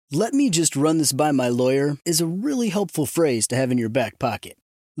"Let me just run this by my lawyer" is a really helpful phrase to have in your back pocket.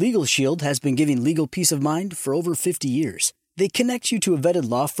 Legal Shield has been giving legal peace of mind for over 50 years. They connect you to a vetted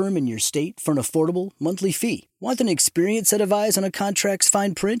law firm in your state for an affordable monthly fee. Want an experienced set of eyes on a contract's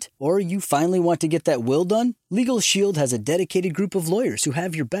fine print? Or you finally want to get that will done? Legal Shield has a dedicated group of lawyers who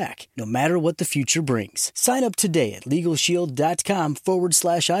have your back, no matter what the future brings. Sign up today at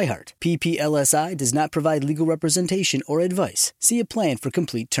LegalShield.com/iHeart. PPLSI does not provide legal representation or advice. See a plan for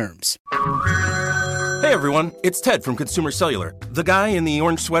complete terms. Hey everyone, it's Ted from Consumer Cellular, the guy in the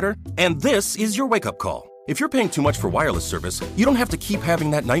orange sweater, and this is your wake-up call. If you're paying too much for wireless service, you don't have to keep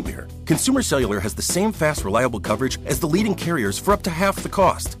having that nightmare. Consumer Cellular has the same fast, reliable coverage as the leading carriers for up to half the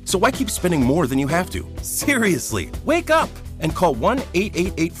cost. So why keep spending more than you have to? Seriously, wake up and call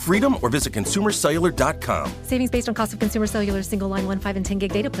 1-888-FREEDOM or visit consumercellular.com. Savings based on cost of Consumer Cellular single line 1, 5, and 10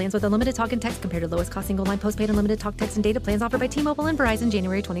 gig data plans with unlimited talk and text compared to lowest cost single line postpaid unlimited talk, text, and data plans offered by T-Mobile and Verizon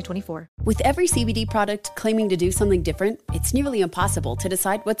January 2024. With every CBD product claiming to do something different, it's nearly impossible to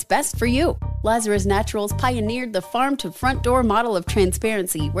decide what's best for you. Lazarus Naturals pioneered the farm-to-front-door model of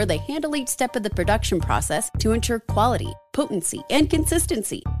transparency, where they handle each step of the production process to ensure quality, potency, and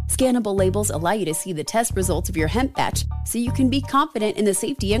consistency. Scannable labels allow you to see the test results of your hemp batch, so you can be confident in the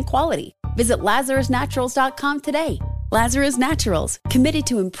safety and quality. Visit LazarusNaturals.com today. Lazarus Naturals, committed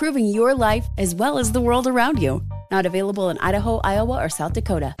to improving your life as well as the world around you. Not available in Idaho, Iowa, or South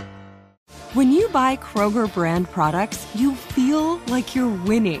Dakota. When you buy Kroger brand products, you feel like you're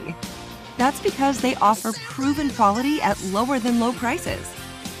winning. That's because they offer proven quality at lower than low prices.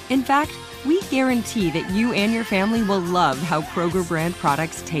 In fact, we guarantee that you and your family will love how Kroger brand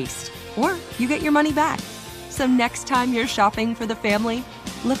products taste, or you get your money back. So next time you're shopping for the family,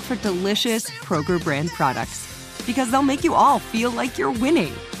 look for delicious Kroger brand products, because they'll make you all feel like you're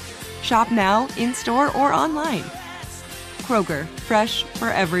winning. Shop now, in-store, or online. Kroger, fresh for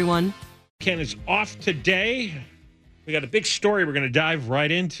everyone. Ken is off today. We got a big story we're going to dive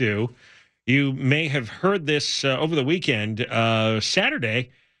right into. You may have heard this over the weekend. Saturday,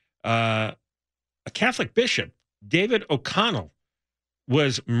 a Catholic bishop, David O'Connell,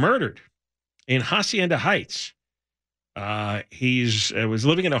 was murdered in Hacienda Heights. He was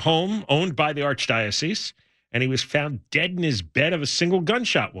living in a home owned by the Archdiocese, and he was found dead in his bed of a single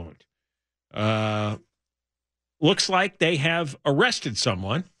gunshot wound. Looks like they have arrested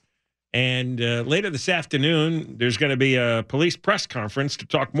someone. And later this afternoon, there's going to be a police press conference to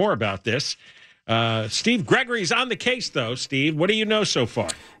talk more about this. Steve Gregory's on the case, though. Steve, what do you know so far?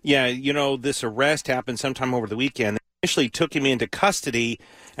 Yeah, this arrest happened sometime over the weekend. They initially took him into custody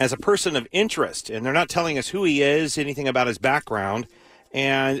as a person of interest, and they're not telling us who he is, anything about his background.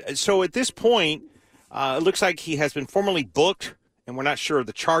 And so at this point, it looks like he has been formally booked, and we're not sure of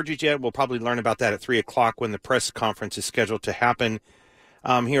the charges yet. We'll probably learn about that at 3 o'clock when the press conference is scheduled to happen.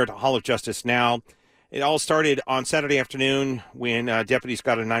 Here at the Hall of Justice now. It all started on Saturday afternoon when deputies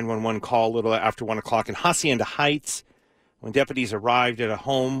got a 911 call a little after 1 o'clock in Hacienda Heights, when deputies arrived at a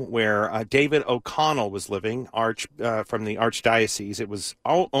home where David O'Connell was living, from the Archdiocese. It was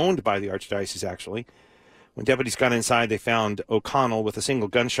all owned by the Archdiocese, actually. When deputies got inside, they found O'Connell with a single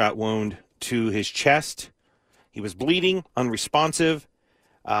gunshot wound to his chest. He was bleeding, unresponsive,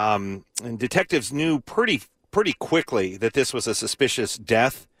 and detectives knew pretty quickly that this was a suspicious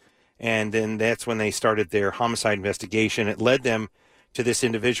death, and then that's when they started their homicide investigation. It led them to this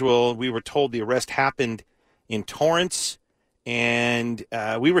individual. We were told the arrest happened in Torrance, and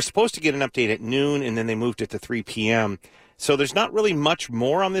we were supposed to get an update at noon, and then they moved it to 3 p.m. So there's not really much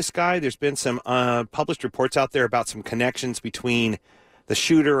more on this guy. There's been some published reports out there about some connections between the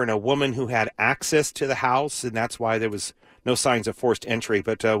shooter and a woman who had access to the house, and that's why there was no signs of forced entry,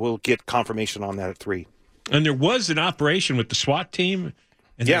 but we'll get confirmation on that at 3. And there was an operation with the SWAT team.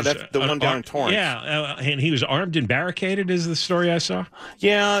 And yeah, that's the one down in Torrance. Yeah, and he was armed and barricaded, is the story I saw?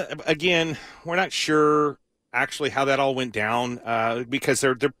 Yeah, again, we're not sure actually how that all went down because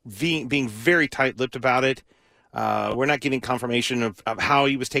they're being very tight-lipped about it. We're not getting confirmation of how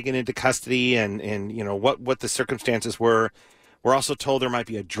he was taken into custody and what the circumstances were. We're also told there might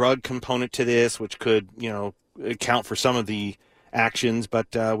be a drug component to this, which could, account for some of the actions, but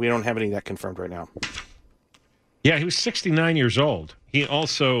we don't have any of that confirmed right now. Yeah, he was 69 years old. He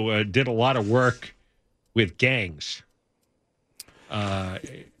also did a lot of work with gangs.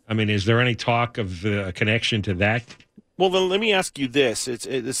 Is there any talk of a connection to that? Well, then let me ask you this.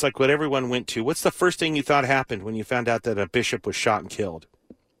 It's like what everyone went to. What's the first thing you thought happened when you found out that a bishop was shot and killed?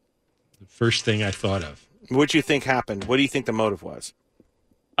 The first thing I thought of. What do you think happened? What do you think the motive was?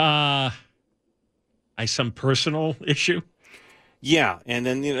 Some personal issue. Yeah, and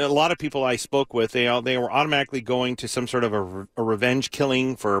then a lot of people I spoke with, they were automatically going to some sort of a revenge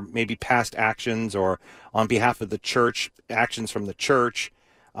killing for maybe past actions or on behalf of the church, actions from the church,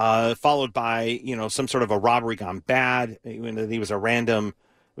 followed by some sort of a robbery gone bad. He was a random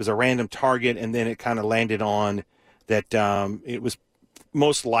target, and then it kind of landed on that it was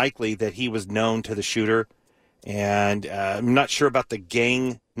most likely that he was known to the shooter, and I'm not sure about the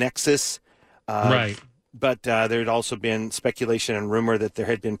gang nexus. Right. But there had also been speculation and rumor that there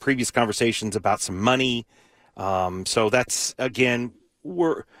had been previous conversations about some money. So that's, again,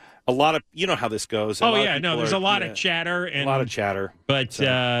 a lot of, how this goes. There's a lot of chatter. A lot of chatter. But,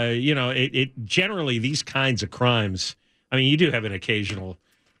 it generally, these kinds of crimes, I mean, you do have an occasional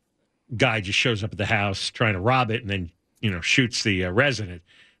guy just shows up at the house trying to rob it and then, shoots the resident.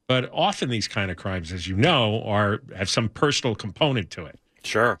 But often these kind of crimes, as you know, have some personal component to it.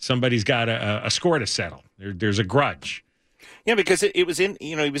 Sure. Somebody's got a score to settle. There's a grudge. Yeah, because it was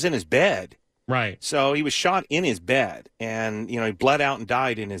he was in his bed. Right. So he was shot in his bed, and he bled out and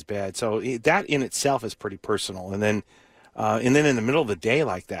died in his bed. So that in itself is pretty personal. And then in the middle of the day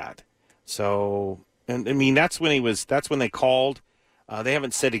like that. So, and I mean, that's when they called. They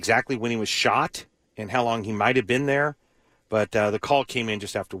haven't said exactly when he was shot and how long he might have been there. But the call came in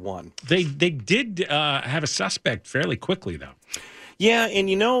just after 1. They did have a suspect fairly quickly, though. Yeah, and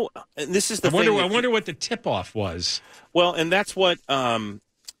this is the thing. I wonder what the tip-off was. Well, and that's what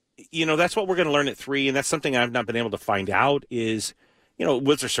that's what we're going to learn at 3, and that's something I've not been able to find out is,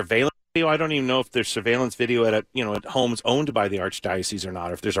 was there surveillance video? I don't even know if there's surveillance video at homes owned by the Archdiocese or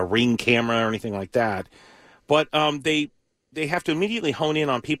not, or if there's a Ring camera or anything like that. But they have to immediately hone in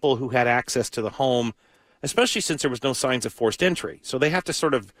on people who had access to the home, especially since there was no signs of forced entry. So they have to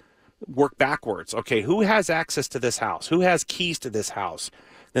sort of work backwards. Okay, who has access to this house? Who has keys to this house?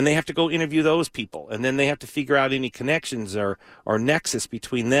 Then they have to go interview those people, and then they have to figure out any connections or nexus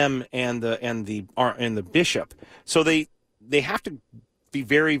between them and the bishop. So they have to be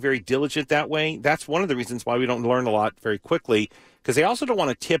very, very diligent that way. That's one of the reasons why we don't learn a lot very quickly, because they also don't want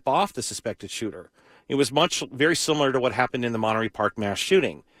to tip off the suspected shooter. It was very similar to what happened in the Monterey Park mass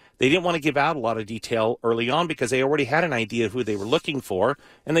shooting. They didn't want to give out a lot of detail early on because they already had an idea of who they were looking for,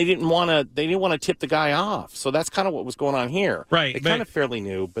 and they didn't want to tip the guy off. So that's kind of what was going on here. Right. They kind of fairly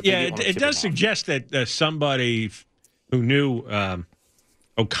knew, but yeah, it does suggest that somebody who knew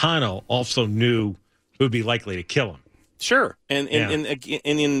O'Connell also knew who would be likely to kill him. Sure, and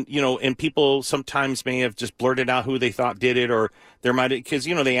people sometimes may have just blurted out who they thought did it, or there might, because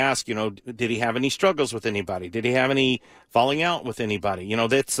they ask, did he have any struggles with anybody? Did he have any falling out with anybody?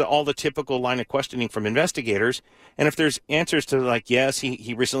 That's all the typical line of questioning from investigators. And if there's answers to like, yes,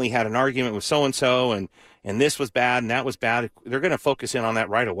 he recently had an argument with so and so, and this was bad and that was bad, they're going to focus in on that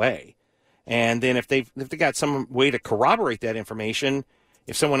right away. And then if they got some way to corroborate that information.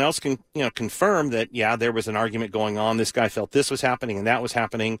 If someone else can, confirm that, yeah, there was an argument going on, this guy felt this was happening and that was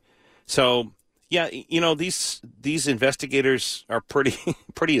happening. So, yeah, these investigators are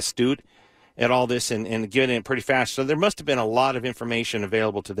pretty astute at all this and getting it pretty fast. So there must have been a lot of information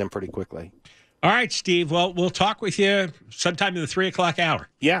available to them pretty quickly. All right, Steve. Well, we'll talk with you sometime in the 3 o'clock hour.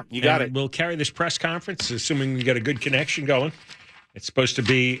 Yeah, you got it. We'll carry this press conference, assuming we get a good connection going. It's supposed to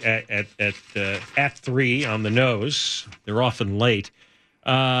be at 3 on the nose. They're often late.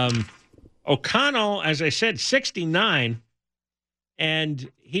 O'Connell, as I said, 69,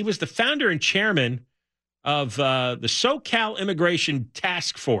 and he was the founder and chairman of the SoCal Immigration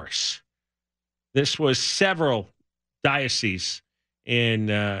Task Force. This was several dioceses in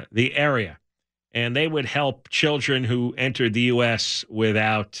the area, and they would help children who entered the U.S.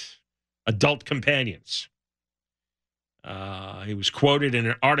 without adult companions. He was quoted in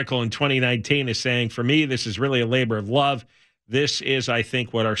an article in 2019 as saying, "For me, this is really a labor of love. This is, I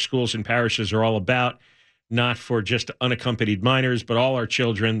think, what our schools and parishes are all about, not for just unaccompanied minors, but all our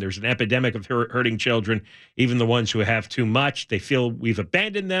children. There's an epidemic of hurting children, even the ones who have too much. They feel we've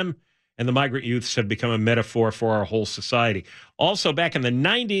abandoned them, and the migrant youths have become a metaphor for our whole society." Also, back in the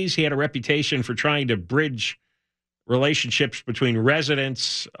 90s, he had a reputation for trying to bridge relationships between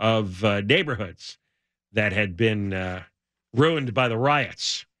residents of neighborhoods that had been ruined by the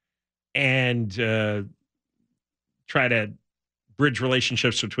riots and try to bridge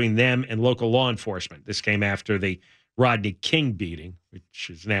relationships between them and local law enforcement. This came after the Rodney King beating, which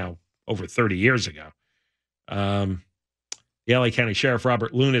is now over 30 years ago. The LA County Sheriff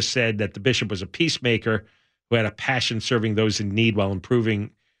Robert Lunas said that the bishop was a peacemaker who had a passion serving those in need while improving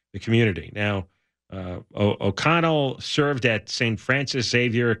the community. Now, O'Connell served at St. Francis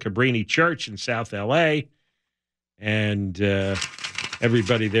Xavier Cabrini Church in South LA, and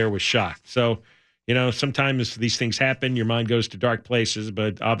everybody there was shocked. So, sometimes these things happen. Your mind goes to dark places,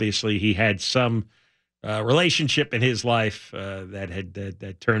 but obviously he had some relationship in his life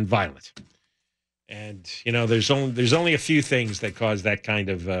that turned violent. And, there's only a few things that cause that kind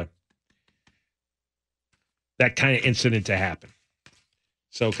of incident to happen.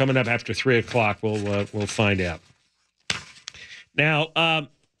 So coming up after 3 o'clock, we'll find out. Now,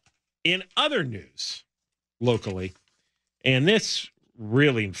 in other news locally, and this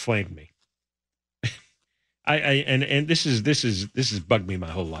really inflamed me. And this has bugged me my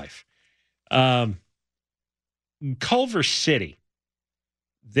whole life. Culver City,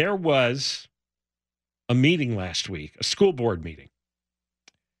 there was a meeting last week, a school board meeting.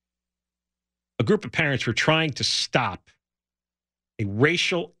 A group of parents were trying to stop a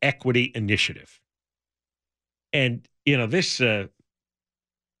racial equity initiative. And, these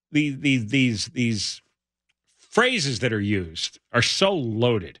phrases that are used are so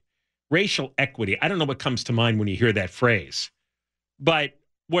loaded. Racial equity. I don't know what comes to mind when you hear that phrase. But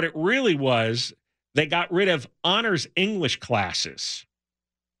what it really was, they got rid of honors English classes.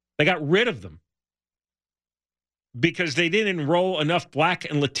 They got rid of them because they didn't enroll enough Black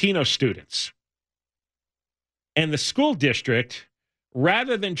and Latino students. And the school district,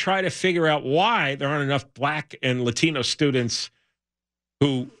 rather than try to figure out why there aren't enough Black and Latino students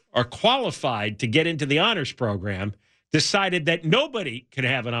who are qualified to get into the honors program, decided that nobody could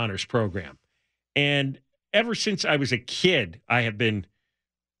have an honors program. And ever since I was a kid, I have been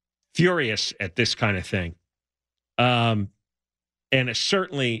furious at this kind of thing. And it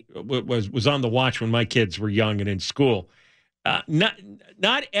certainly was on the watch when my kids were young and in school.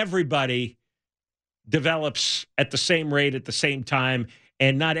 Not everybody develops at the same rate at the same time,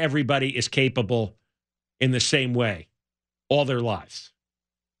 and not everybody is capable in the same way all their lives.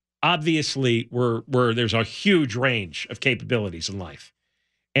 Obviously, there's a huge range of capabilities in life.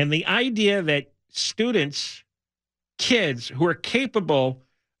 And the idea that kids who are capable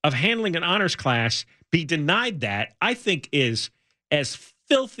of handling an honors class be denied that, I think is as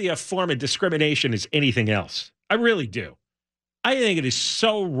filthy a form of discrimination as anything else. I really do. I think it is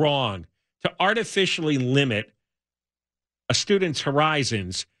so wrong to artificially limit a student's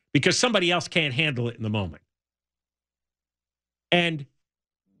horizons because somebody else can't handle it in the moment. And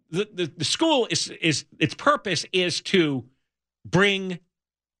the school its purpose is to bring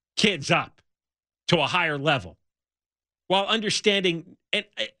kids up to a higher level while understanding, and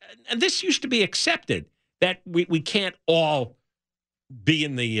this used to be accepted, that we can't all be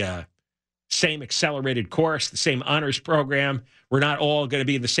in the same accelerated course, the same honors program. We're not all going to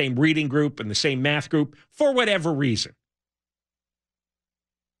be in the same reading group and the same math group for whatever reason.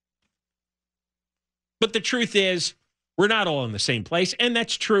 But the truth is, we're not all in the same place, and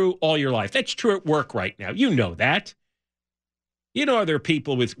that's true all your life. That's true at work right now. You know that. You know there are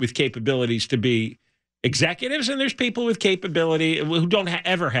people with capabilities to be executives, and there's people with capability who don't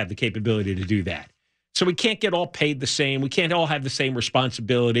ever have the capability to do that. So we can't get all paid the same. We can't all have the same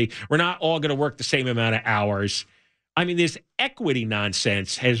responsibility. We're not all going to work the same amount of hours. I mean, this equity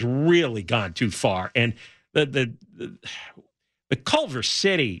nonsense has really gone too far. And the Culver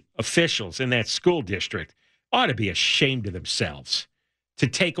City officials in that school district ought to be ashamed of themselves to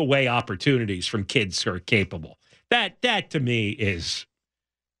take away opportunities from kids who are capable. That to me is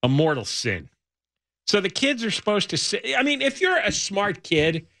a mortal sin. So the kids are supposed to sit. I mean, if you're a smart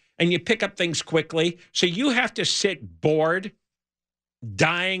kid and you pick up things quickly, so you have to sit bored,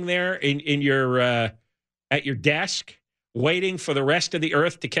 dying there in your at your desk, waiting for the rest of the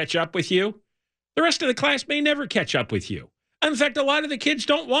earth to catch up with you. The rest of the class may never catch up with you. In fact, a lot of the kids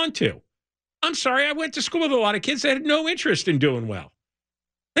don't want to. I'm sorry, I went to school with a lot of kids that had no interest in doing well.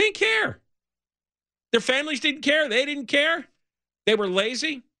 They didn't care. Their families didn't care. They didn't care. They were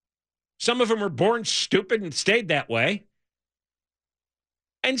lazy. Some of them were born stupid and stayed that way.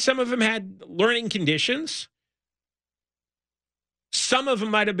 And some of them had learning conditions. Some of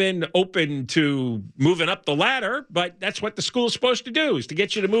them might have been open to moving up the ladder, but that's what the school's supposed to do, is to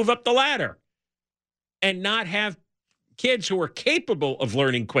get you to move up the ladder and not have kids who are capable of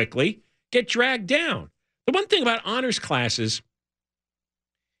learning quickly get dragged down. The one thing about honors classes,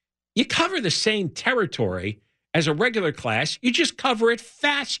 you cover the same territory as a regular class, you just cover it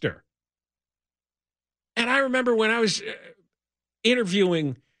faster. And I remember when I was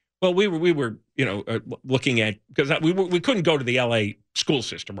interviewing, well, we were looking at, because we couldn't go to the LA school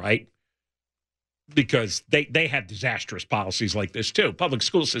system, right? Because they have disastrous policies like this too. Public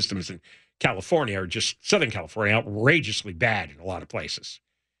school systems in California are just, Southern California, outrageously bad in a lot of places.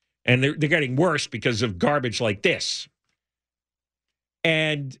 And they're getting worse because of garbage like this.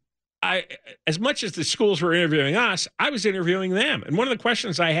 And as much as the schools were interviewing us, I was interviewing them. And one of the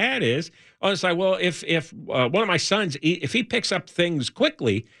questions I had is, I was like, well, if one of my sons, if he picks up things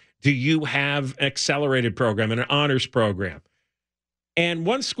quickly, do you have an accelerated program and an honors program? And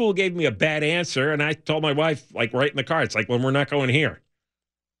one school gave me a bad answer, and I told my wife, like, right in the car, it's like, well, we're not going here.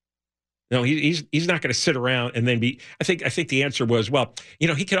 No, he's not going to sit around and then be. I think the answer was, well,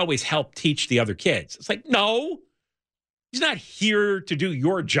 he could always help teach the other kids. It's like, no, he's not here to do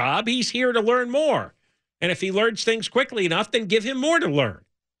your job. He's here to learn more. And if he learns things quickly enough, then give him more to learn.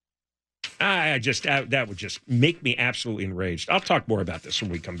 That would just make me absolutely enraged. I'll talk more about this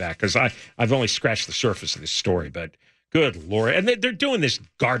when we come back because I've only scratched the surface of this story, but good Lord. And they're doing this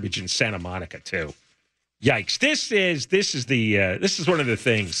garbage in Santa Monica too. Yikes. This is one of the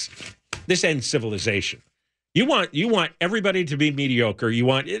things. This ends civilization. You want everybody to be mediocre.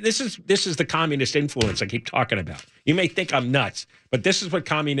 This is the communist influence I keep talking about. You may think I'm nuts, but this is what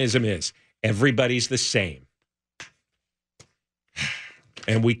communism is. Everybody's the same.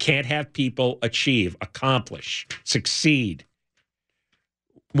 And we can't have people achieve, accomplish, succeed.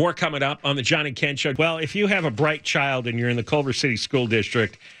 More coming up on the John and Ken Show. Well, if you have a bright child and you're in the Culver City School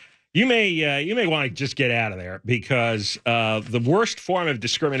District, you may want to just get out of there because the worst form of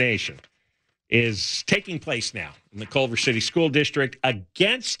discrimination is taking place now in the Culver City School District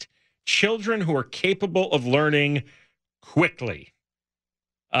against children who are capable of learning quickly.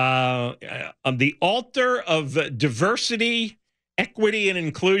 On the altar of diversity, equity, and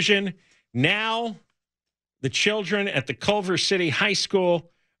inclusion, now the children at the Culver City High School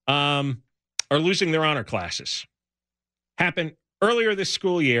are losing their honor classes. Happened earlier this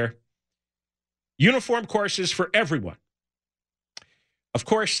school year. Uniform courses for everyone. Of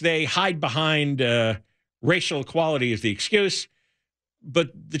course, they hide behind racial equality as the excuse,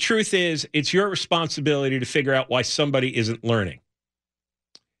 but the truth is it's your responsibility to figure out why somebody isn't learning.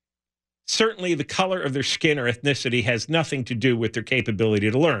 Certainly, the color of their skin or ethnicity has nothing to do with their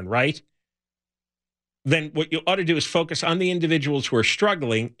capability to learn, right? Then what you ought to do is focus on the individuals who are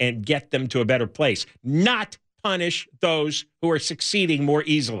struggling and get them to a better place, not punish those who are succeeding more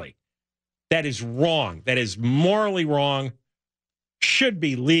easily. That is wrong. That is morally wrong. Should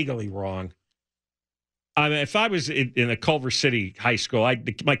be legally wrong. I mean, if I was in a Culver City high school,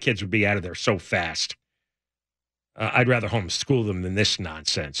 my kids would be out of there so fast. I'd rather homeschool them than this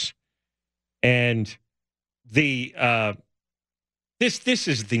nonsense. And this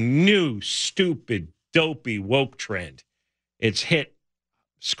is the new stupid, dopey, woke trend. It's hit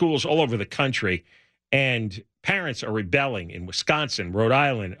schools all over the country, and parents are rebelling in Wisconsin, Rhode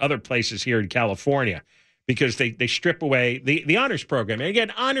Island, other places here in California, because they strip away the honors program. And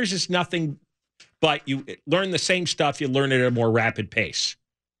again, honors is nothing but you learn the same stuff, you learn it at a more rapid pace.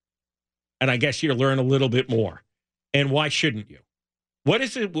 And I guess you learn a little bit more. And why shouldn't you? What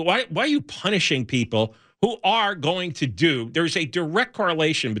is it? Why are you punishing people who are going to do? There's a direct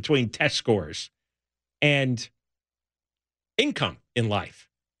correlation between test scores and income in life.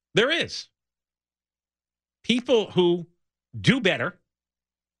 There is. People who do better,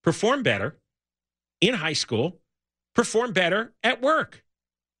 perform better in high school, perform better at work.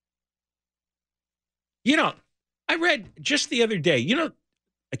 I read just the other day,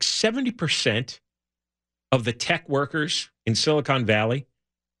 like 70% of the tech workers in Silicon Valley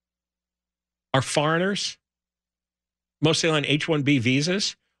are foreigners, mostly on H-1B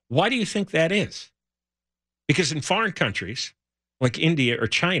visas. Why do you think that is? Because in foreign countries like India or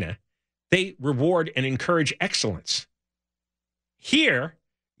China, they reward and encourage excellence. Here,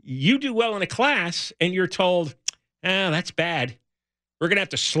 you do well in a class and you're told, that's bad. We're going to have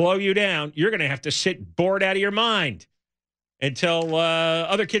to slow you down. You're going to have to sit bored out of your mind until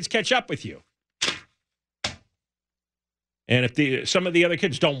other kids catch up with you. And if some of the other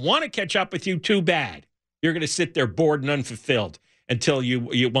kids don't want to catch up with you, too bad. You're going to sit there bored and unfulfilled until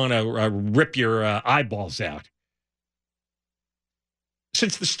you want to rip your eyeballs out.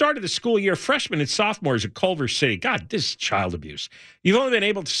 Since the start of the school year, freshmen and sophomores at Culver City, God, this is child abuse. You've only been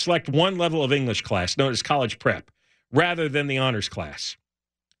able to select one level of English class, known as college prep, rather than the honors class.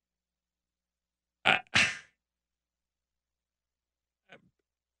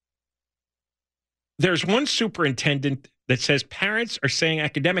 There's one superintendent that says parents are saying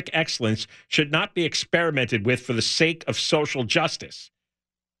academic excellence should not be experimented with for the sake of social justice.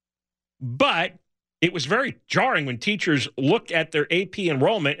 But it was very jarring when teachers looked at their AP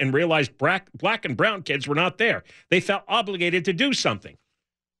enrollment and realized black and brown kids were not there. They felt obligated to do something.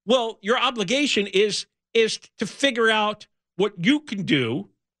 Well, your obligation is to figure out what you can do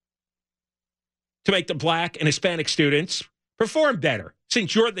to make the black and Hispanic students perform better.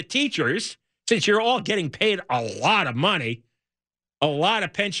 Since you're the teachers, since you're all getting paid a lot of money, a lot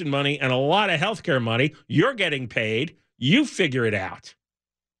of pension money and a lot of health care money. You're getting paid. You figure it out.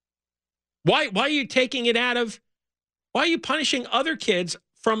 Why are you taking it out of, why are you punishing other kids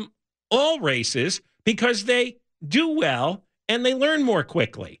from all races because they do well and they learn more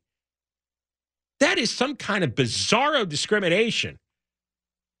quickly? That is some kind of bizarro discrimination.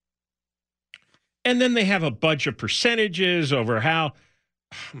 And then they have a bunch of percentages over how,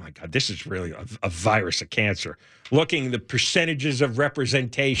 oh my God, this is really a virus of cancer. Looking the percentages of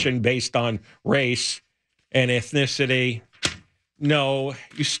representation based on race and ethnicity. No,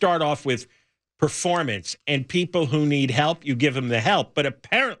 you start off with performance, and people who need help, you give them the help. But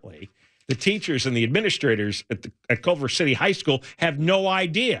apparently, the teachers and the administrators at Culver City High School have no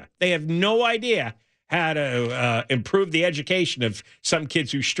idea. They have no idea how to improve the education of some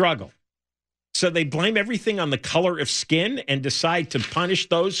kids who struggle. So they blame everything on the color of skin and decide to punish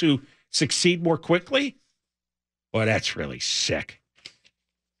those who succeed more quickly? Well, that's really sick.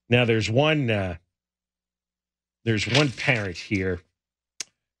 Now, there's one parent here,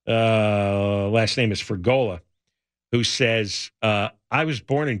 last name is Fregola, who says, I was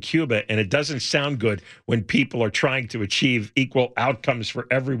born in Cuba, and it doesn't sound good when people are trying to achieve equal outcomes for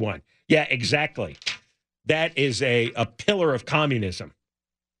everyone. Yeah, exactly. That is a pillar of communism.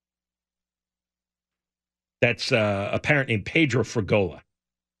 That's a parent named Pedro Fregola.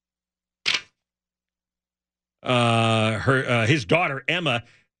 His daughter, Emma,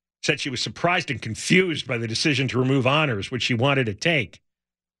 said she was surprised and confused by the decision to remove honors, which she wanted to take.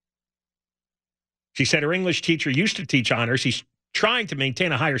 She said her English teacher used to teach honors. He's trying to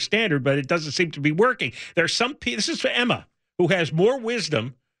maintain a higher standard, but it doesn't seem to be working. There's some people, this is for Emma, who has more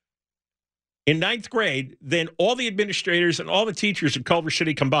wisdom in ninth grade than all the administrators and all the teachers in Culver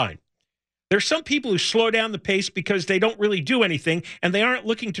City combined. There's some people who slow down the pace because they don't really do anything and they aren't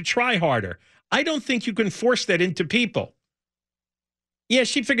looking to try harder. I don't think you can force that into people. Yeah,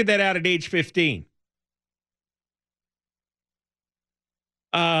 she figured that out at age 15.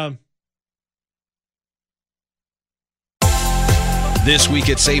 This week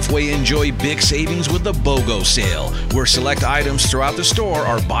at Safeway, enjoy big savings with the BOGO sale, where select items throughout the store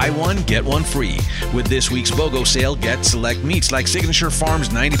are buy one, get one free. With this week's BOGO sale, get select meats like Signature Farms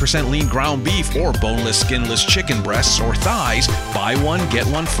 90% lean ground beef or boneless, skinless chicken breasts or thighs, buy one, get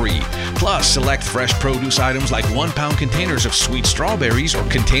one free. Plus, select fresh produce items like 1 pound containers of sweet strawberries or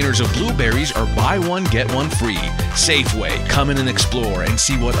containers of blueberries are buy one, get one free. Safeway, come in and explore and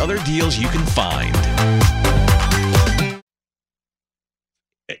see what other deals you can find.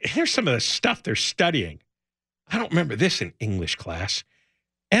 Here's some of the stuff they're studying. I don't remember this in English class.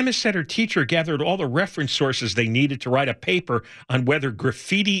 Emma said her teacher gathered all the reference sources they needed to write a paper on whether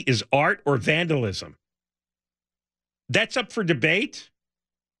graffiti is art or vandalism. That's up for debate?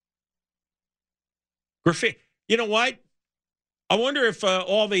 Graffiti. You know what? I wonder if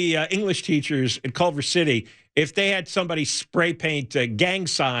all the English teachers in Culver City, if they had somebody spray paint gang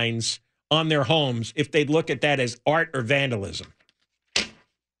signs on their homes, if they'd look at that as art or vandalism.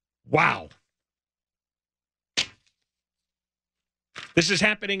 Wow. This is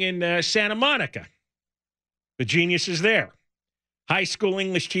happening in Santa Monica. The genius is there. High school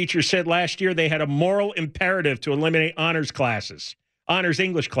English teachers said last year they had a moral imperative to eliminate honors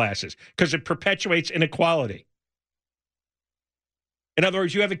English classes, because it perpetuates inequality. In other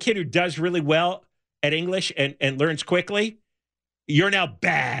words, you have a kid who does really well at English and learns quickly. You're now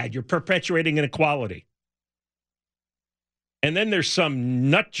bad. You're perpetuating inequality. And then there's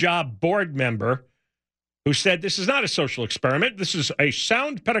some nut job board member who said this is not a social experiment. This is a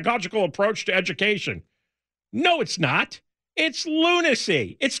sound pedagogical approach to education. No, it's not. It's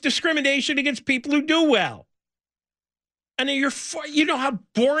lunacy. It's discrimination against people who do well. And you know how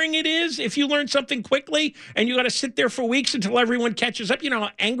boring it is if you learn something quickly and you got to sit there for weeks until everyone catches up. You know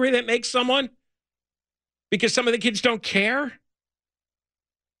how angry that makes someone? Because some of the kids don't care.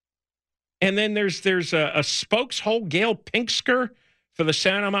 And then there's a spokeshole, Gail Pinksker, for the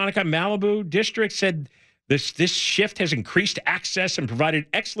Santa Monica Malibu district, said this shift has increased access and provided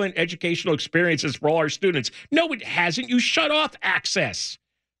excellent educational experiences for all our students. No, it hasn't. You shut off access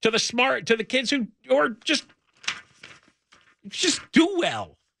to the kids who or just do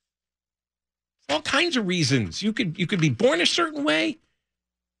well. All kinds of reasons. You could be born a certain way.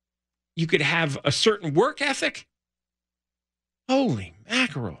 You could have a certain work ethic. Holy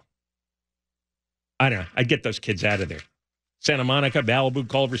mackerel. I don't know. I'd get those kids out of there. Santa Monica, Malibu,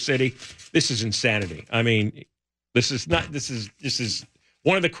 Culver City. This is insanity. I mean, this is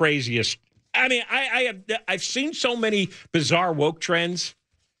one of the craziest. I mean, I've seen so many bizarre woke trends.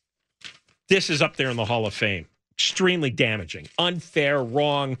 This is up there in the Hall of Fame. Extremely damaging, unfair,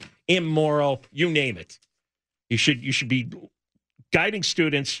 wrong, immoral, you name it. You should be guiding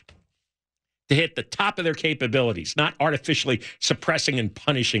students to hit the top of their capabilities, not artificially suppressing and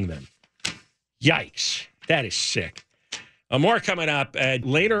punishing them. Yikes. That is sick. More coming up.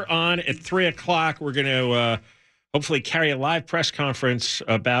 Later on at 3 o'clock, we're going to hopefully carry a live press conference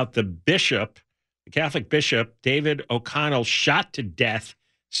about the bishop, the Catholic bishop, David O'Connell, shot to death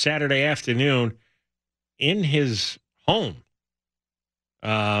Saturday afternoon in his home.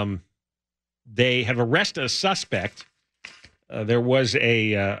 They have arrested a suspect. There was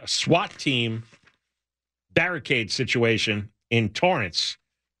a SWAT team barricade situation in Torrance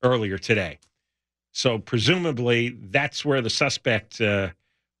earlier today. So presumably that's where the suspect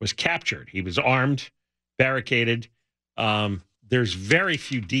was captured. He was armed, barricaded. There's very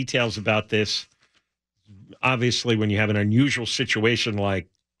few details about this. Obviously, when you have an unusual situation like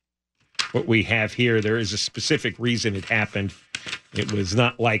what we have here, there is a specific reason it happened. It was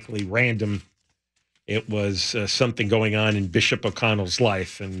not likely random. It was something going on in Bishop O'Connell's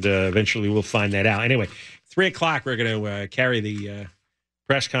life, and eventually we'll find that out. Anyway, 3 o'clock, we're going to carry the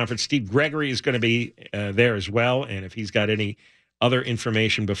press conference. Steve Gregory is going to be there as well, and if he's got any other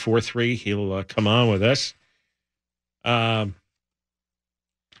information before 3, he'll come on with us.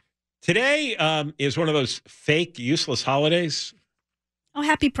 Today is one of those fake, useless holidays. Oh,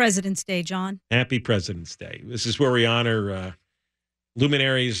 happy President's Day, John. Happy President's Day. This is where we honor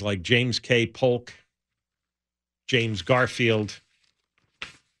luminaries like James K. Polk, James Garfield,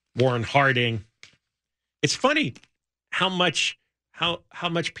 Warren Harding. It's funny how much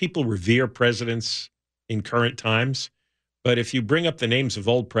people revere presidents in current times, but if you bring up the names of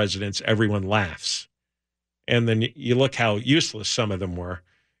old presidents, everyone laughs. And then you look how useless some of them were,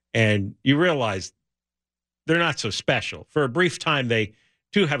 and you realize they're not so special. For a brief time, they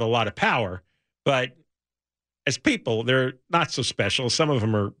do have a lot of power, but as people, they're not so special. Some of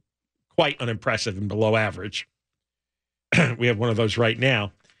them are quite unimpressive and below average. We have one of those right now.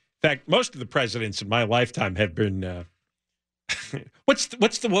 In fact, most of the presidents in my lifetime have been, what's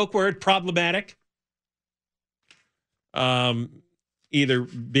the woke word? Problematic? Either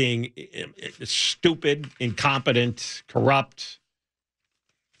being stupid, incompetent, corrupt.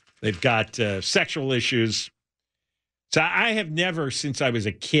 They've got sexual issues. So I have never, since I was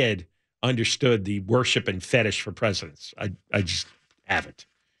a kid, understood the worship and fetish for presidents. I just haven't.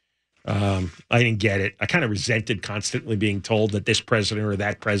 I didn't get it. I kind of resented constantly being told that this president or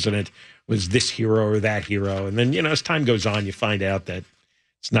that president was this hero or that hero. And then, as time goes on, you find out that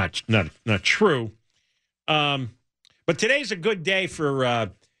it's not true. But today's a good day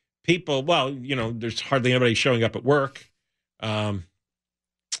for people. Well, there's hardly anybody showing up at work.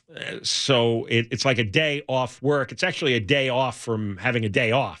 So it's like a day off work. It's actually a day off from having a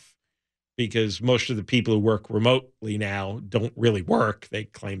day off, because most of the people who work remotely now don't really work. They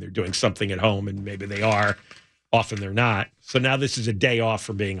claim they're doing something at home, and maybe they are. Often they're not. So now this is a day off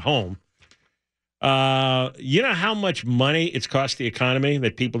from being home. You know how much money it's cost the economy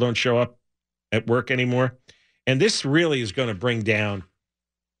that people don't show up at work anymore? And this really is going to bring down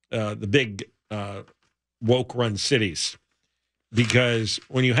the big woke-run cities. Because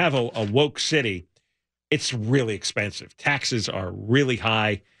when you have a woke city, it's really expensive. Taxes are really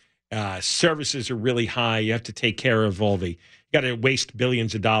high. Services are really high. You have to take care of you got to waste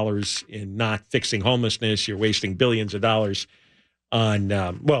billions of dollars in not fixing homelessness. You're wasting billions of dollars on,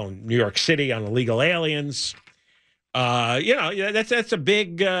 New York City, on illegal aliens. That's a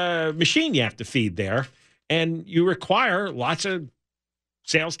big machine you have to feed there. And you require lots of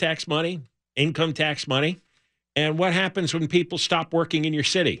sales tax money, income tax money. And what happens when people stop working in your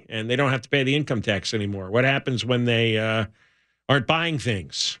city and they don't have to pay the income tax anymore? What happens when they aren't buying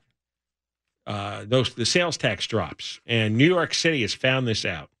things? The sales tax drops. And New York City has found this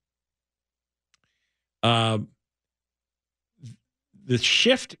out. The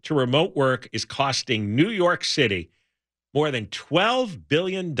shift to remote work is costing New York City more than $12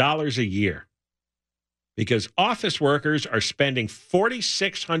 billion a year, because office workers are spending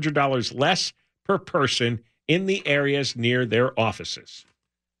 $4,600 less per person in the areas near their offices.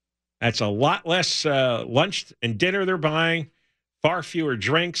 That's a lot less lunch and dinner they're buying, far fewer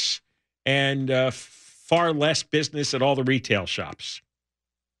drinks, and far less business at all the retail shops.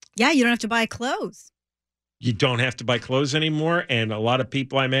 Yeah, you don't have to buy clothes. You don't have to buy clothes anymore, and a lot of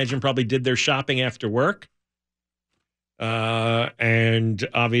people, I imagine, probably did their shopping after work. And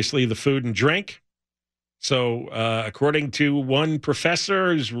obviously the food and drink. So according to one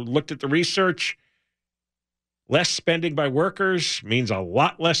professor who's looked at the research, less spending by workers means a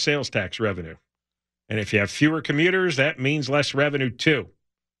lot less sales tax revenue. And if you have fewer commuters, that means less revenue too.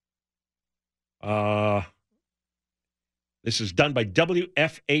 This is done by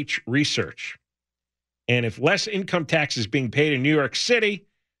WFH Research. And if less income tax is being paid in New York City,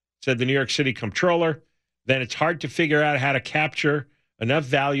 said the New York City comptroller, then it's hard to figure out how to capture enough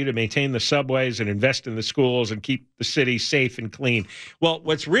value to maintain the subways and invest in the schools and keep the city safe and clean. Well,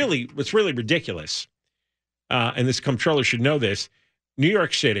 what's really ridiculous, and this comptroller should know this, New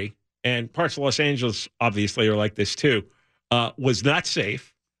York City and parts of Los Angeles obviously are like this too, was not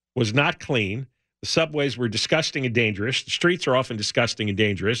safe, was not clean. The subways were disgusting and dangerous. The streets are often disgusting and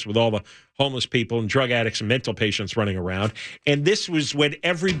dangerous with all the homeless people and drug addicts and mental patients running around. And this was when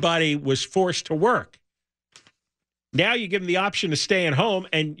everybody was forced to work. Now you give them the option to stay at home,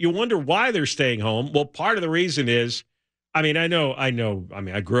 and you wonder why they're staying home. Well, part of the reason is, I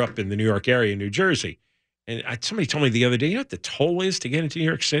grew up in the New York area, New Jersey. And somebody told me the other day, you know what the toll is to get into New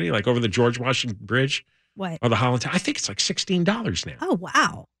York City, like over the George Washington Bridge? What? Or the Holland Tower? I think it's like $16 now. Oh,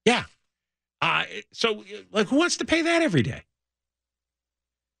 wow. Yeah. So, like, who wants to pay that every day?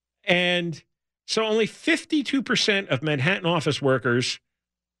 And so only 52% of Manhattan office workers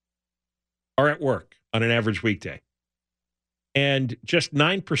are at work on an average weekday. And just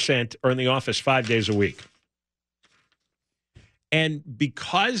 9% are in the office 5 days a week. And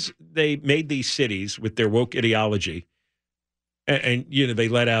because they made these cities with their woke ideology, and they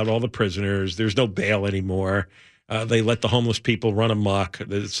let out all the prisoners, there's no bail anymore. They let the homeless people run amok.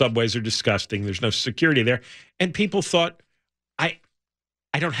 The subways are disgusting. There's no security there. And people thought, I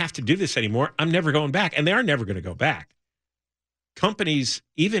don't have to do this anymore. I'm never going back. And they are never going to go back. Companies,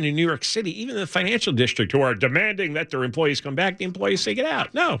 even in New York City, even in the financial district, who are demanding that their employees come back, the employees say, get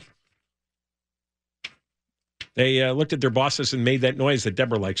out. No. They looked at their bosses and made that noise that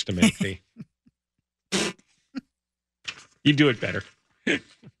Deborah likes to make. You do it better.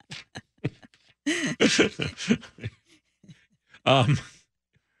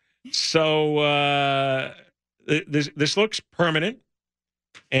 So this looks permanent,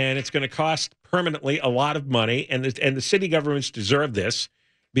 and it's going to cost permanently a lot of money, and the city governments deserve this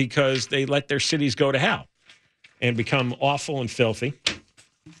because they let their cities go to hell and become awful and filthy.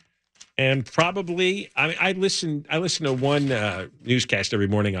 And probably, I listen to one newscast every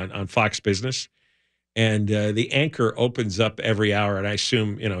morning on Fox Business, and the anchor opens up every hour, and I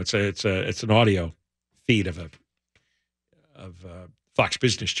assume it's an audio feed of Fox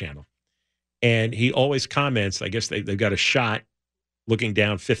Business Channel, and he always comments. I guess they've got a shot looking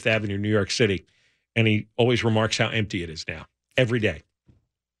down Fifth Avenue, New York City, and he always remarks how empty it is now. Every day,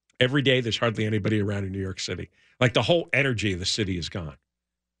 there's hardly anybody around in New York City. Like the whole energy of the city is gone.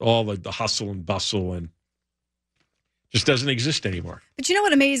 All the hustle and bustle and just doesn't exist anymore. But you know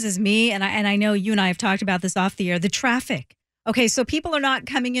what amazes me, and I know you and I have talked about this off the air, the traffic. Okay, so people are not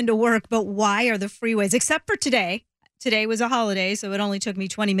coming into work, but why are the freeways, except for today? Today was a holiday, so it only took me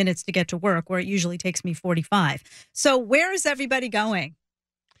 20 minutes to get to work, where it usually takes me 45. So where is everybody going?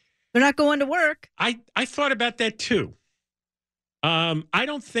 They're not going to work. I thought about that too. I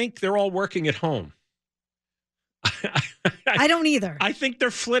don't think they're all working at home. I don't either. I think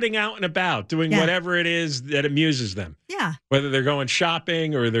they're flitting out and about, doing whatever it is that amuses them. Yeah. Whether they're going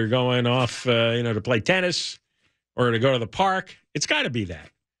shopping or they're going off, to play tennis or to go to the park. It's got to be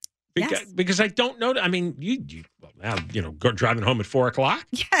that. Because I don't know. I mean, go driving home at 4 o'clock.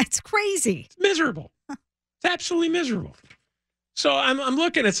 Yeah, it's crazy. It's miserable. It's absolutely miserable. So I'm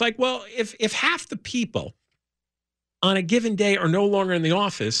looking. It's like, well, if half the people on a given day are no longer in the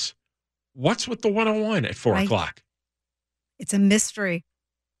office, what's with the 101 at 4 o'clock? It's a mystery.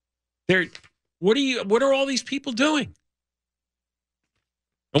 What are all these people doing?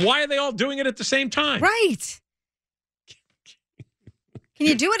 And why are they all doing it at the same time? Right. Can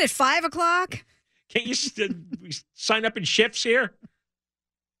you do it at 5 o'clock? Can't you sign up in shifts here?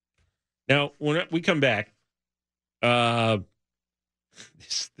 Now, when we come back,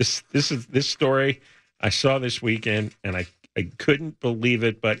 this story I saw this weekend, and I couldn't believe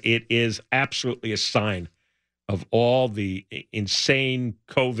it, but it is absolutely a sign of all the insane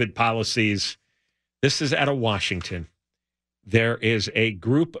COVID policies. This is out of Washington. There is a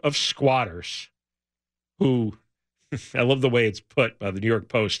group of squatters who, I love the way it's put by the New York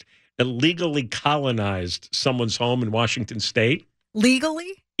Post, illegally colonized someone's home in Washington State.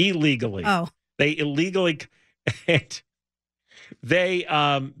 Legally? Illegally. Oh. They illegally, and they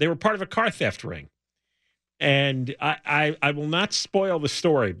were part of a car theft ring. And I will not spoil the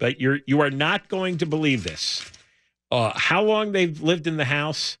story, but you are not going to believe this. How long they've lived in the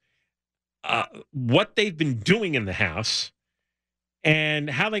house, what they've been doing in the house, and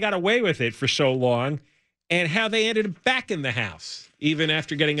how they got away with it for so long, and how they ended back in the house even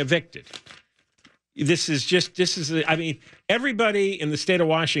after getting evicted. Everybody in the state of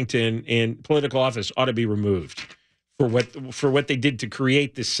Washington in political office ought to be removed for what they did to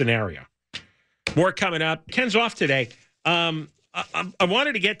create this scenario. More coming up. Ken's off today. I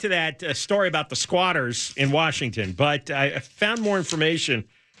wanted to get to that story about the squatters in Washington, but I found more information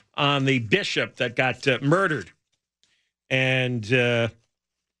on the bishop that got murdered. And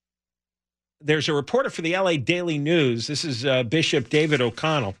there's a reporter for the LA Daily News. This is Bishop David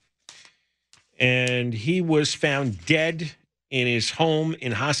O'Connell. And he was found dead in his home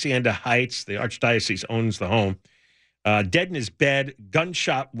in Hacienda Heights. The Archdiocese owns the home. Dead in his bed,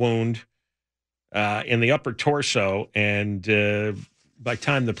 gunshot wound in the upper torso. And by the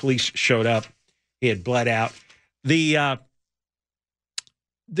time the police showed up, he had bled out. There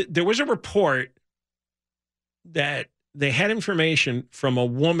was a report that they had information from a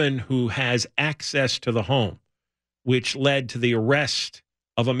woman who has access to the home, which led to the arrest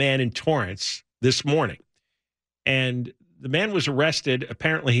of a man in Torrance this morning. And the man was arrested.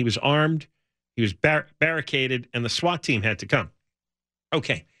 Apparently, he was armed. He was barricaded, and the SWAT team had to come.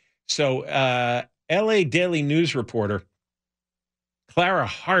 Okay, so LA Daily News reporter Clara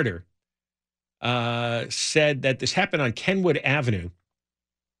Harder said that this happened on Kenwood Avenue.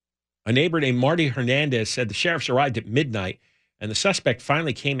 A neighbor named Marty Hernandez said the sheriffs arrived at midnight, and the suspect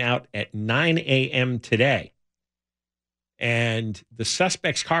finally came out at 9 a.m. today. And the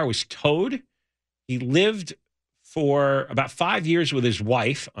suspect's car was towed. He lived for about 5 years with his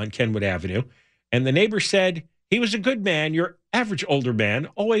wife on Kenwood Avenue. And the neighbor said he was a good man, your average older man,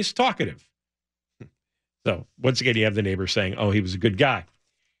 always talkative. So once again, you have the neighbor saying, oh, he was a good guy.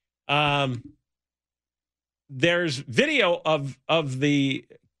 There's video of the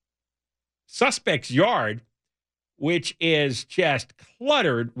suspect's yard, which is just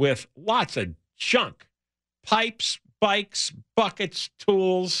cluttered with lots of junk, pipes, bikes, buckets,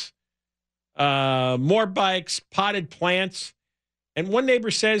 tools, more bikes, potted plants. And one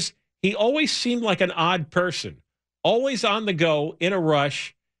neighbor says he always seemed like an odd person, always on the go, in a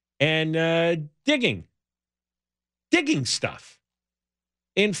rush, and digging stuff.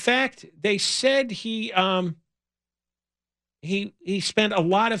 In fact, they said he spent a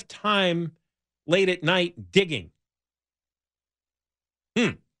lot of time late at night digging.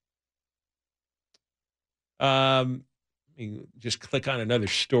 Let me just click on another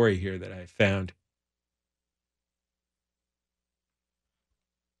story here that I found.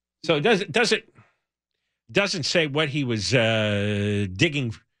 So it doesn't say what he was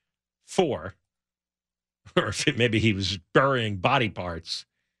digging for, or if maybe he was burying body parts.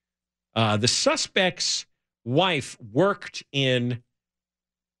 The suspect's wife worked in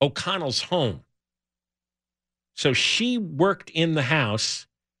O'Connell's home. So she worked in the house,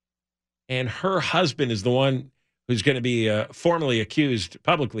 and her husband is the one who's going to be publicly accused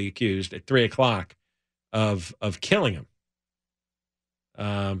at 3 o'clock of killing him.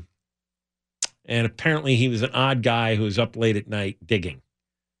 And apparently he was an odd guy who was up late at night digging.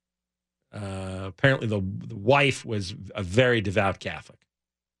 Apparently the wife was a very devout Catholic.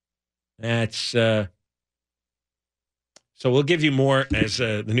 That's so we'll give you more as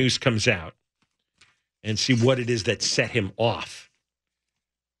the news comes out and see what it is that set him off.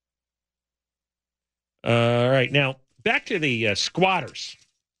 All right, now back to the squatters.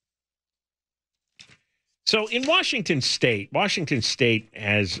 So in Washington State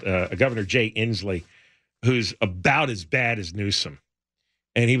has a Governor Jay Inslee, who's about as bad as Newsom.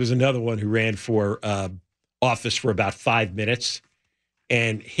 And he was another one who ran for office for about 5 minutes.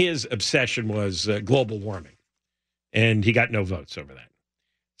 And his obsession was global warming. And he got no votes over that.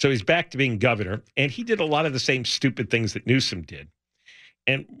 So he's back to being governor. And he did a lot of the same stupid things that Newsom did.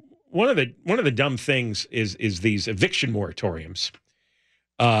 And one of the dumb things is these eviction moratoriums.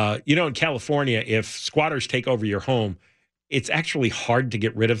 In California, if squatters take over your home, it's actually hard to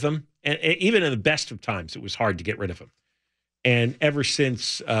get rid of them. And even in the best of times, it was hard to get rid of them. And ever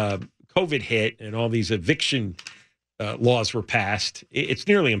since COVID hit and all these eviction laws were passed, it's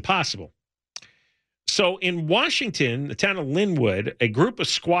nearly impossible. So in Washington, the town of Linwood, a group of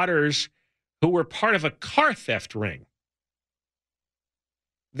squatters who were part of a car theft ring,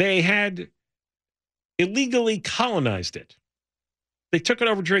 they had illegally colonized it. They took it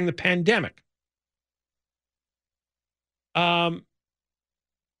over during the pandemic.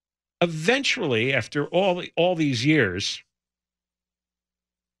 Eventually, after all these years,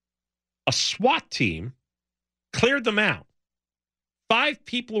 a SWAT team cleared them out. 5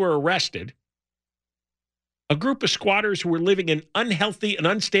 people were arrested. A group of squatters who were living in unhealthy and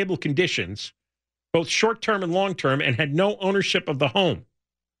unstable conditions, both short-term and long-term, and had no ownership of the home.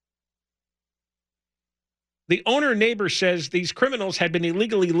 The owner neighbor says these criminals had been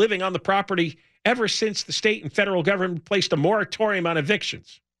illegally living on the property ever since the state and federal government placed a moratorium on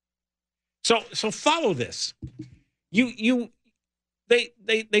evictions. So follow this. The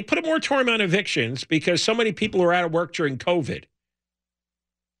they put a moratorium on evictions because so many people are out of work during COVID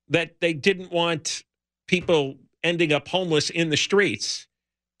that they didn't want people ending up homeless in the streets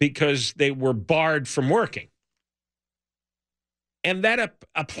because they were barred from working. And that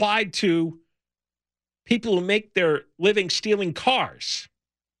applied to people who make their living stealing cars.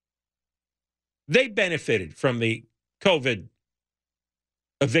 They benefited from the COVID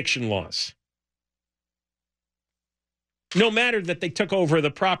eviction laws. No matter that they took over the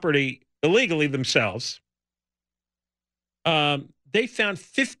property illegally themselves, they found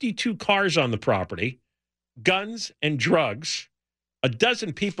 52 cars on the property, guns and drugs.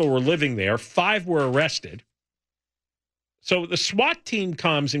 12 people were living there. 5 were arrested. So the SWAT team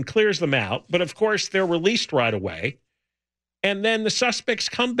comes and clears them out, but of course they're released right away. And then the suspects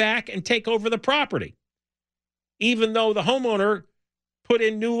come back and take over the property, even though the homeowner put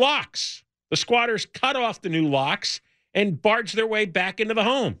in new locks. The squatters cut off the new locks and barged their way back into the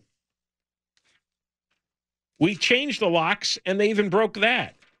home. We changed the locks, and they even broke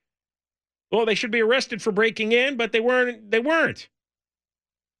that. Well, they should be arrested for breaking in, but they weren't.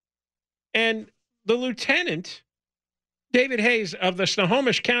 And the lieutenant, David Hayes of the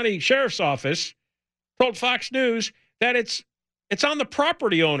Snohomish County Sheriff's Office, told Fox News that it's on the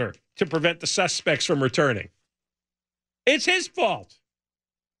property owner to prevent the suspects from returning. It's his fault.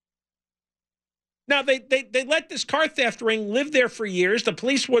 Now, they let this car theft ring live there for years. The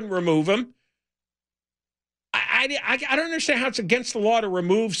police wouldn't remove him. I don't understand how it's against the law to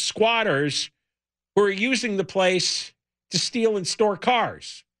remove squatters who are using the place to steal and store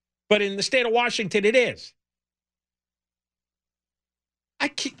cars. But in the state of Washington, it is.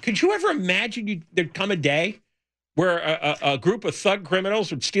 Could you ever imagine there'd come a day where a group of thug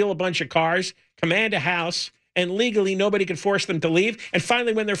criminals would steal a bunch of cars, command a house, and legally nobody could force them to leave? And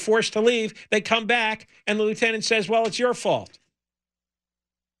finally, when they're forced to leave, they come back and the lieutenant says, well, it's your fault.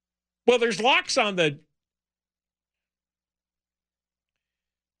 Well, there's locks on the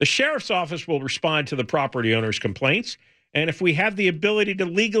sheriff's office will respond to the property owner's complaints. And if we have the ability to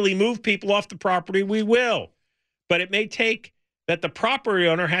legally move people off the property, we will. But it may take that the property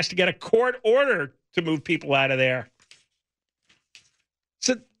owner has to get a court order to move people out of there.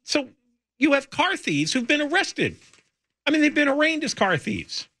 So you have car thieves who've been arrested. I mean, they've been arraigned as car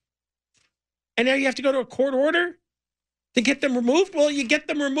thieves. And now you have to go to a court order to get them removed? Well, you get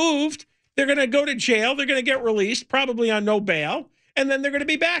them removed, they're going to go to jail, they're going to get released, probably on no bail, and then they're going to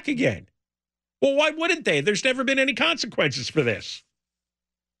be back again. Well, why wouldn't they? There's never been any consequences for this.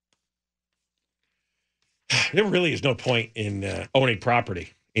 There really is no point in owning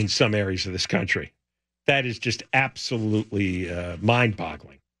property in some areas of this country. That is just absolutely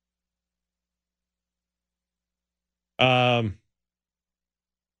mind-boggling.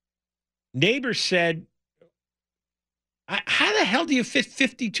 Neighbors said, how the hell do you fit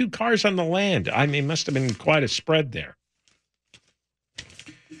 52 cars on the land? I mean, it must have been quite a spread there.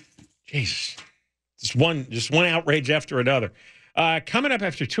 Jesus. Just one outrage after another. Coming up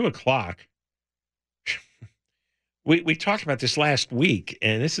after 2 o'clock, we talked about this last week,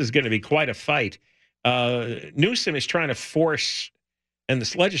 and this is going to be quite a fight. Newsom is trying to force, and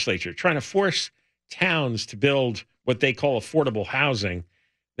this legislature, trying to force towns to build what they call affordable housing.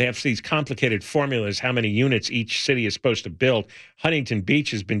 They have these complicated formulas, how many units each city is supposed to build. Huntington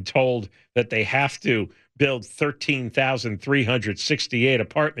Beach has been told that they have to build 13,368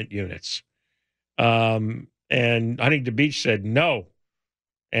 apartment units. And Huntington Beach said no.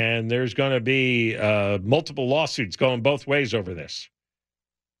 And there's going to be multiple lawsuits going both ways over this.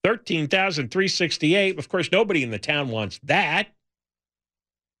 13,368. Of course, nobody in the town wants that.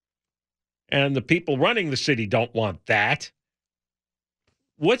 And the people running the city don't want that.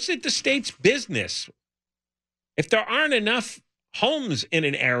 What's it the state's business? If there aren't enough homes in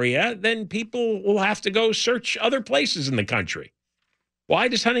an area, then people will have to go search other places in the country. Why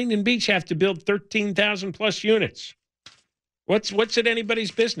does Huntington Beach have to build 13,000 plus units? What's it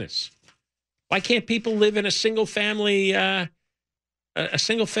anybody's business? Why can't people live in a single family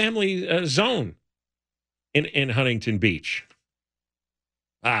zone in Huntington Beach?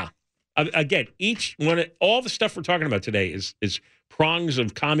 Again, all the stuff we're talking about today is prongs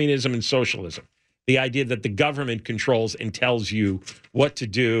of communism and socialism. The idea that the government controls and tells you what to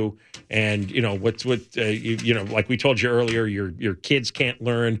do, and like we told you earlier, your kids can't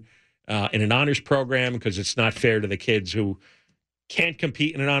learn in an honors program because it's not fair to the kids who can't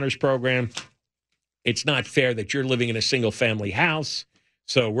compete in an honors program. It's not fair that you're living in a single family house,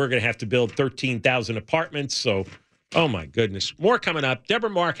 so we're going to have to build 13,000 apartments. So, oh my goodness, more coming up. Deborah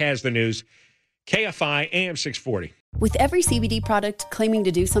Mark has the news. KFI AM 640. With every CBD product claiming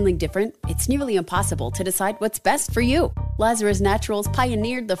to do something different, it's nearly impossible to decide what's best for you. Lazarus Naturals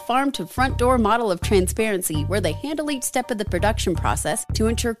pioneered the farm-to-front-door model of transparency where they handle each step of the production process to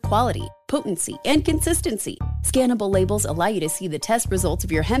ensure quality, potency, and consistency. Scannable labels allow you to see the test results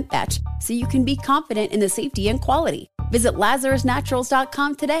of your hemp batch so you can be confident in the safety and quality. Visit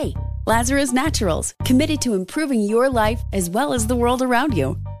LazarusNaturals.com today. Lazarus Naturals, committed to improving your life as well as the world around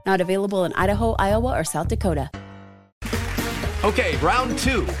you. Not available in Idaho, Iowa, or South Dakota. Okay, round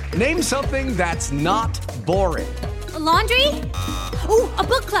two. Name something that's not boring. A laundry? Ooh, a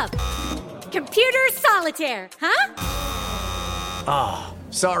book club. Computer solitaire, huh? Ah,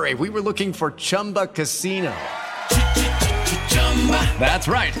 sorry, we were looking for Chumba Casino. That's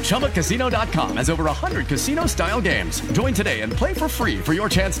right, ChumbaCasino.com has over 100 casino-style games. Join today and play for free for your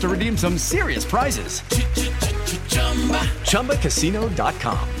chance to redeem some serious prizes.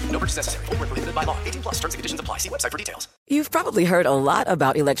 ChumbaCasino.com. No purchase necessary. Void where prohibited by law. 18+ terms and conditions apply. See website for details. You've probably heard a lot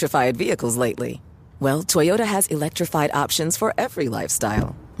about electrified vehicles lately. Well, Toyota has electrified options for every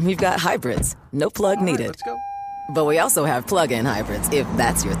lifestyle. We've got hybrids, no plug needed. Let's go. But we also have plug-in hybrids, if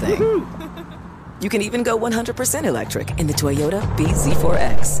that's your thing. You can even go 100% electric in the Toyota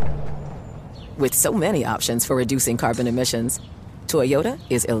BZ4X. With so many options for reducing carbon emissions, Toyota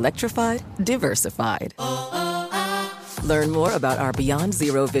is electrified, diversified. Learn more about our Beyond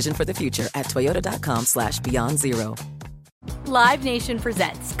Zero vision for the future at toyota.com/Beyond Zero. Live Nation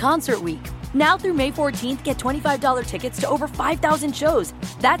presents Concert Week. Now through May 14th, get $25 tickets to over 5,000 shows.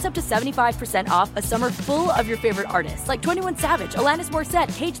 That's up to 75% off a summer full of your favorite artists like 21 Savage, Alanis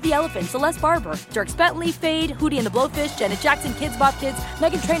Morissette, Cage the Elephant, Celeste Barber, Dierks Bentley, Fade, Hootie and the Blowfish, Janet Jackson, Kidz Bop Kids,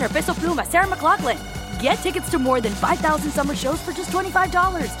 Meghan Trainor, Bissell Pluma, Sarah McLachlan. Get tickets to more than 5,000 summer shows for just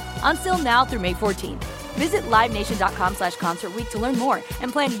 $25. Until now through May 14th. Visit LiveNation.com/Concert Week to learn more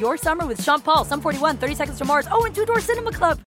and plan your summer with Sean Paul, Sum 41, 30 Seconds to Mars, and Two Door Cinema Club.